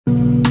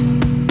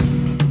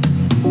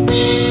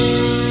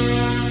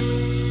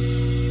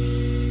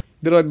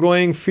There are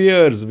growing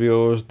fears,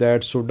 viewers,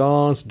 that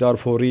Sudan's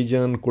Darfur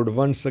region could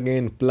once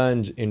again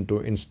plunge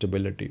into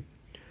instability.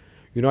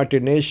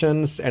 United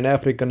Nations and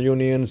African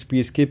Union's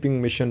peacekeeping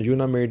mission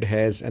UNAMID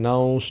has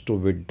announced to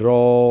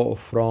withdraw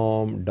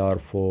from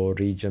Darfur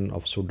region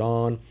of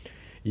Sudan.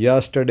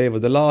 Yesterday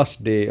was the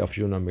last day of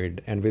UNAMID,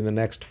 and within the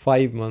next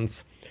 5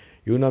 months,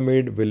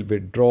 UNAMID will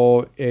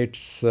withdraw its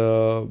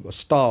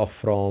staff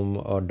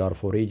from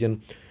Darfur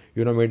region.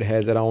 UNAMID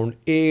has around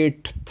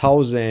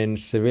 8,000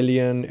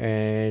 civilian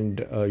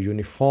and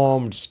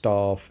uniformed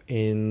staff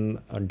in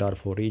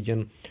Darfur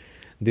region.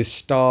 This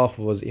staff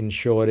was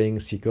ensuring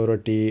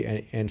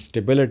security and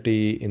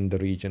stability in the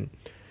region.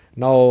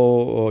 Now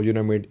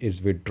UNAMID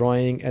is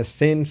withdrawing, as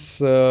since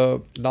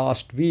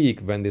last week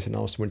when this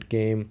announcement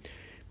came,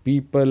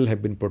 people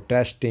have been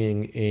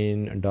protesting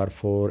in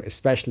Darfur,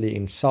 especially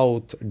in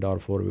South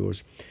Darfur.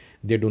 Viewers,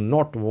 they do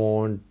not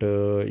want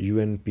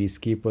UN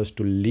peacekeepers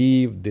to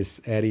leave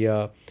this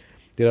area.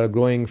 There are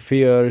growing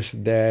fears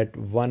that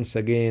once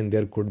again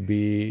there could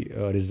be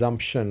a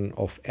resumption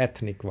of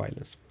ethnic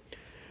violence.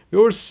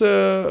 Viewers,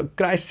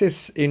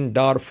 crisis in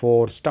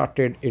Darfur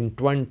started in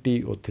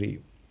 2003.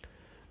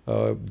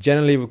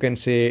 Generally, we can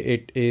say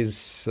it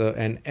is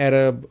an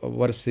Arab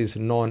versus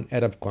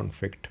non-Arab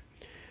conflict.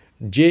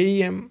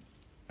 JEM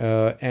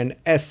and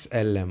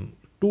SLM,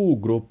 two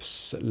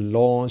groups,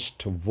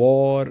 launched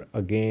war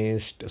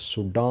against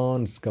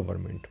Sudan's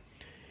government.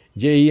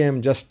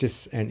 JEM,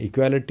 Justice and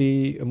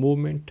Equality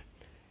Movement,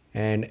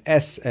 and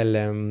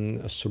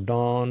SLM,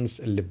 Sudan's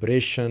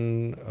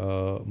Liberation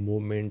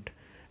Movement,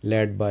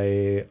 led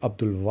by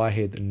Abdul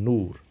Wahid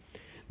Noor.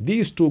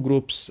 These two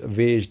groups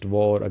waged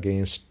war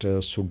against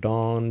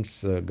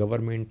Sudan's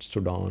government,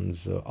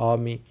 Sudan's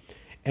army,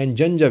 and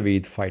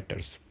Janjaweed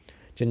fighters.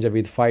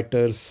 Janjaweed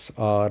fighters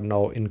are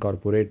now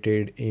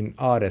incorporated in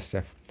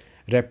RSF,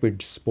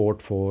 Rapid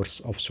Support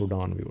Force of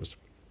Sudan. Viewers,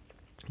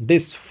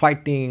 this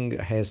fighting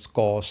has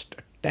cost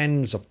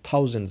tens of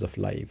thousands of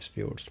lives.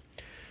 Viewers,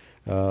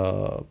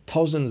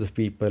 thousands of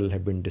people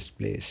have been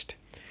displaced.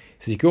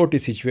 Security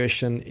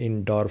situation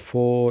in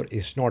Darfur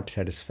is not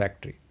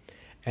satisfactory,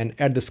 and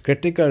at this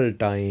critical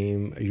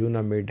time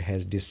UNAMID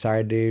has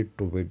decided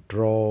to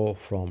withdraw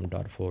from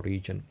Darfur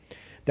region.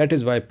 That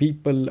is why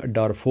people,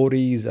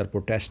 Darfuris, are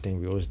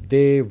protesting, because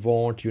they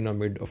want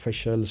UNAMID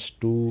officials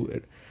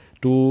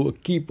to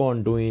keep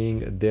on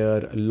doing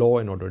their law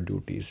and order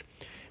duties.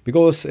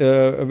 Because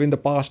in the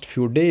past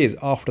few days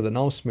after the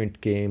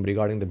announcement came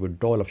regarding the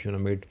withdrawal of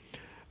UNAMID,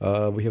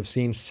 we have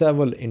seen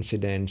several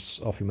incidents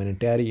of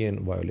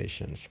humanitarian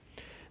violations.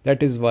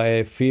 That is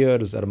why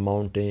fears are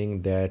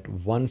mounting that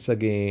once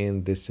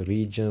again this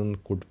region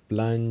could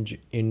plunge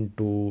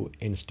into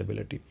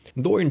instability.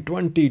 Though in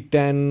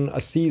 2010 a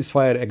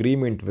ceasefire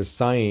agreement was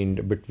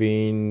signed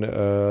between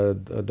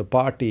the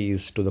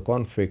parties to the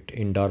conflict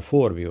in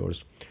Darfur,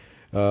 viewers,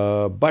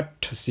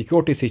 but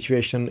security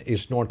situation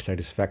is not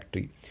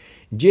satisfactory.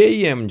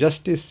 JEM,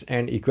 Justice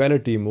and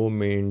Equality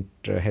Movement,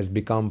 has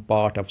become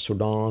part of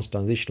Sudan's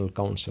Transitional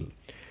Council.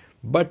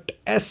 But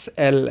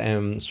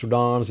SLM,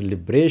 Sudan's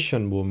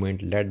Liberation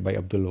Movement, led by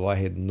Abdul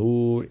Wahid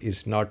Noor,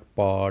 is not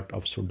part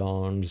of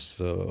Sudan's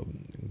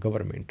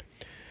government,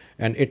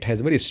 and it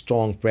has very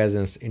strong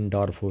presence in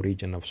Darfur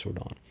region of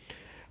Sudan.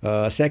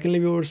 Secondly,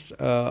 viewers,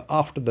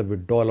 after the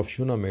withdrawal of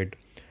UNAMID,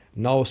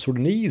 now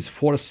Sudanese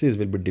forces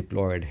will be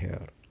deployed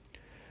here.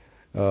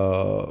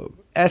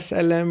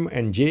 SLM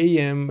and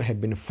JEM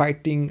have been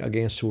fighting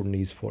against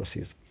Sudanese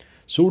forces.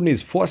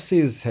 Sudanese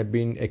forces have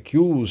been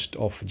accused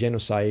of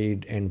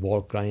genocide and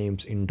war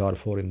crimes in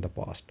Darfur in the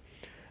past.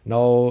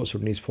 Now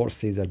Sudanese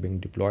forces are being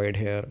deployed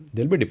here.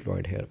 They'll be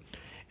deployed here.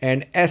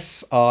 And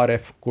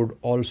SRF could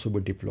also be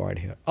deployed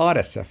here.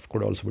 RSF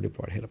could also be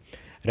deployed here.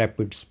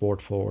 Rapid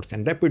Support Force.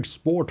 And Rapid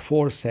Support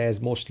Force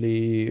has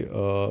mostly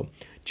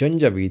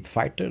Janjaweed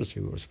fighters,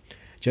 viewers.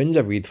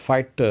 Janjaweed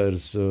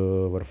fighters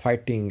were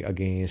fighting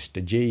against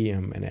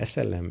JEM and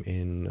SLM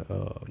in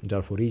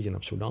Darfur region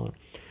of Sudan.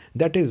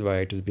 That is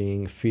why it is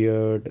being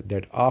feared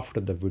that after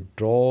the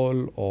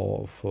withdrawal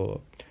of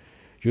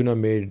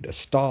UNAMID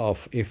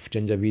staff, if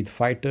Janjaweed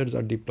fighters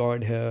are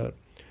deployed here,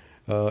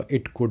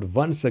 it could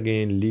once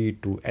again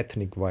lead to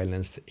ethnic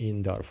violence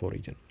in Darfur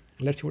region.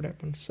 Let's see what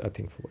happens. Thank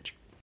you for watching.